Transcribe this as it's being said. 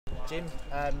Jim,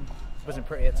 wasn't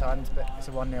pretty at times, but it's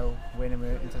a 1-0 win and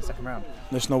we're into the second round.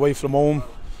 Listen, away from home,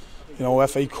 you know,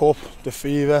 FA Cup, the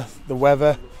fever, the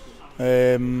weather,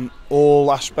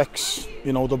 all aspects.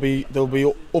 You know, there'll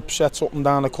be upsets up and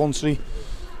down the country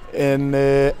in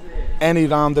any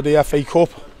round of the FA Cup,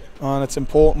 and it's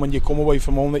important when you come away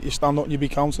from home that you stand up and you be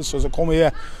counted. So as I come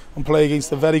here and play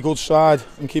against a very good side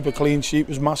and keep a clean sheet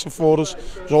was massive for us.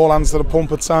 It was all hands to the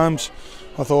pump at times.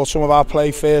 I thought some of our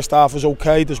play first half was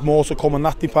okay. There's more to come in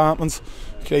that department.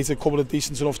 Created a couple of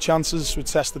decent enough chances. We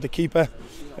tested the keeper.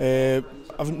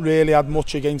 Haven't really had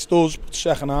much against us, but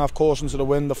second half, caution to the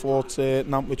wind. I thought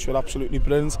Nantwich were absolutely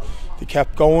brilliant. They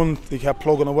kept going, they kept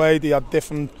plugging away. They had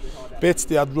different bits.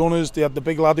 They had runners. They had the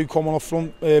big lad who come on up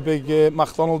front, big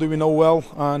MacDonald, who we know well.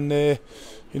 And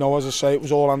you know, as I say, it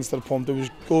was all hands to the pump. There was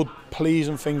good,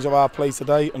 pleasing things of our play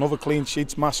today. Another clean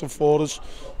sheet's massive for us.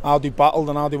 How they battled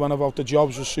and how they went about the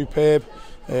jobs was superb.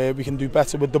 We can do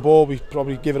better with the ball. We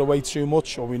probably give it away too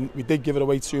much, or we did give it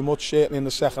away too much, certainly in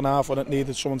the second half when it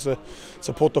needed someone to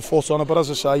put the foot on it. But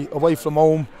as I say, away from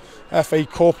home, FA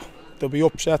Cup, there'll be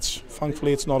upsets.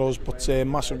 Thankfully it's not us, but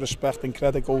massive respect and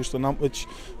credit goes to Nantwich.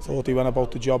 Thought he went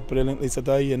about the job brilliantly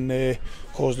today, and of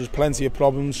course there's plenty of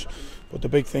problems, but the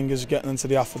big thing is getting into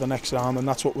the half of the next round, and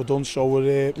that's what we've done, so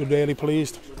we're really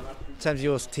pleased. In terms of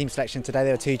your team selection today,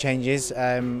 there were two changes.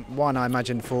 One, I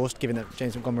imagine, forced, given that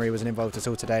James Montgomery wasn't involved at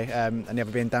all today, and the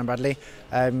other being Dan Bradley.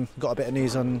 Got a bit of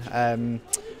news on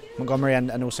Montgomery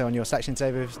and also on your selection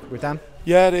today with Dan?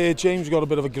 Yeah, James got a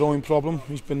bit of a growing problem.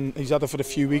 He's had it for a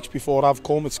few weeks before I've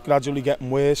come. It's gradually getting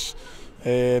worse.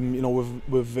 You know,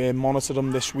 we've monitored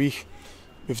him this week.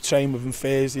 We've trained with him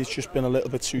Thursday. It's just been a little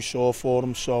bit too sore for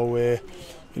him. So,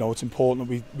 you know, it's important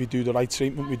that we do the right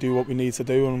treatment. We do what we need to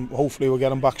do, and hopefully we'll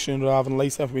get him back sooner rather than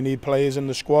later. We need players in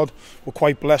the squad. We're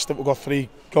quite blessed that we've got 3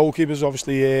 goalkeepers.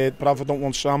 Obviously, Bradford don't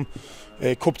want Sam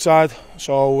cup tied,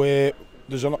 so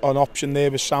there's an option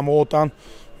there with Sam or Dan.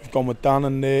 We've gone with Dan,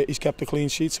 and he's kept a clean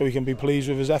sheet, so he can be pleased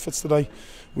with his efforts today.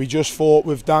 We just thought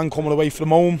with Dan coming away from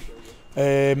home,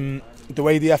 the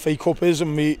way the FA Cup is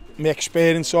and my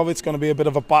experience of it, it's going to be a bit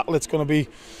of a battle. It's going to be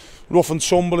rough and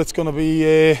tumble. It's going to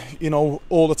be, you know,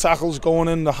 all the tackles going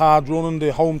in, the hard running,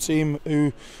 the home team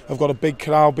who have got a big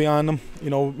crowd behind them. You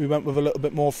know, we went with a little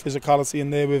bit more physicality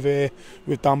in there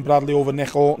with Dan Bradley over Nick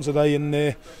Horton today, and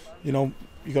you know,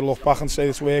 you got to look back and say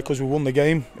it's weird because we won the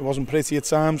game. It wasn't pretty at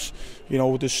times. You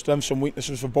know, there's strengths and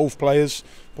weaknesses for both players,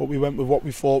 but we went with what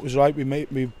we thought was right.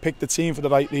 We picked the team for the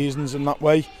right reasons in that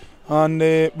way, and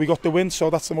we got the win, so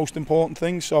that's the most important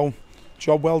thing. So,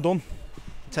 job well done.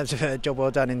 In terms of a job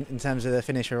well done, in terms of the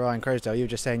finish for Ryan Crosdale, you were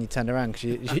just saying you turned around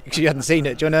because you hadn't seen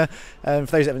it. Do you want to,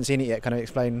 for those that haven't seen it yet, kind of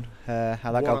explain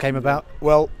how that goal came about?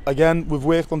 Well, again, we've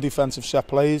worked on defensive set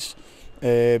plays.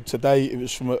 Today it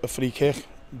was from a free kick.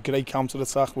 Great counter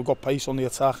attack. We've got pace on the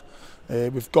attack.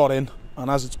 We've got in, and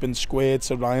as it's been squared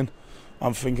to Ryan,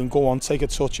 I'm thinking, go on, take a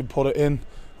touch and put it in.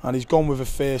 And he's gone with it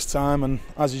first time, and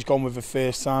as he's gone with it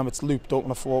first time, it's looped up,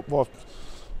 and I thought, what?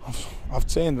 I've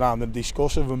turned around in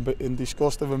disgust of him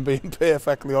being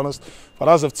perfectly honest. But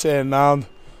as I've turned around,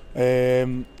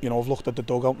 you know, I've looked at the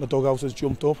dugout, and the dugout has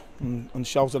jumped up and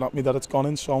shouted at me that it's gone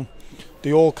in. So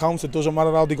they all count. It doesn't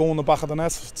matter how they go in the back of the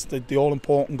net. It's the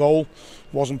all-important goal. It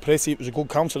wasn't pretty. It was a good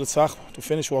counter attack. The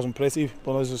finish wasn't pretty,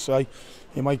 but as I say,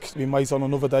 we might on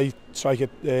another day strike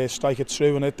it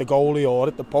through and hit the goalie or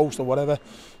hit the post or whatever.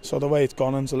 So the way it's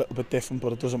gone in's a little bit different,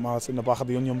 but it doesn't matter. It's in the back of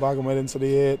the onion bag, and we're into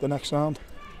the next round.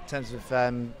 In terms of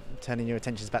turning your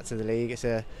attentions back to the league, it's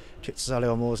a trip to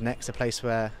Solihull Moors next, a place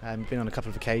where you've been on a couple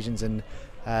of occasions, and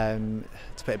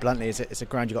to put it bluntly, it's a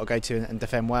ground you've got to go to and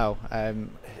defend well.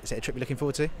 Is it a trip you're looking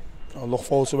forward to? I look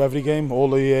forward to every game. All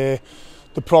the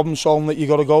problem solving that you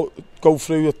got to go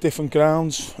through at different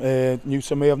grounds. New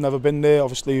to me, I've never been there.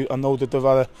 Obviously, I know that they've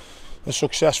had a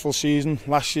successful season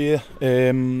last year,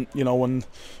 you know, and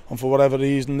for whatever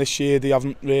reason this year they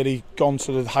haven't really gone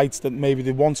to the heights that maybe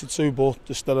they wanted to, but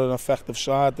they're still an effective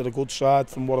side. They're a good side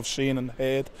from what I've seen and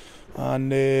heard,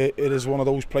 and it is one of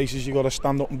those places you got to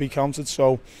stand up and be counted.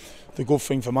 So the good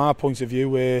thing from our point of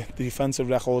view, the defensive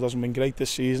record hasn't been great this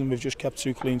season. We've just kept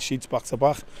 2 clean sheets back to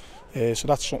back. So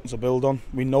that's something to build on.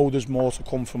 We know there's more to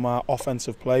come from our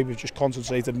offensive play. We've just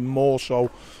concentrated more so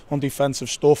on defensive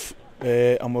stuff,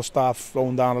 and we'll start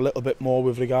throwing down a little bit more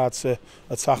with regards to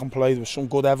attack and play. There was some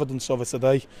good evidence of it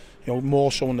today, you know,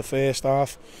 more so in the first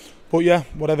half. But yeah,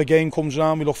 whatever game comes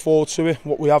around, we look forward to it.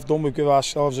 What we have done, we've given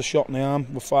ourselves a shot in the arm.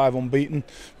 We're 5 unbeaten.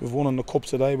 We've won in the cup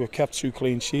today. We've kept 2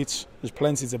 clean sheets. There's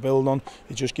plenty to build on.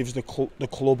 It just gives the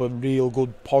club a real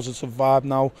good positive vibe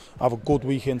now. Have a good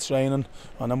week in training,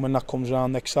 and then when that comes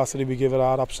around next Saturday, we give it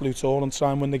our absolute all and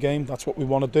try and win the game. That's what we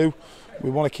want to do. We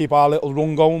want to keep our little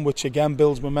run going, which again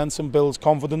builds momentum, builds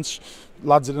confidence.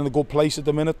 Lads are in a good place at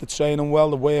the minute. They're training well,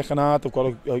 they're working hard. They've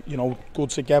got a good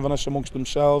togetherness amongst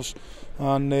themselves,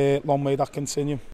 and long may that continue.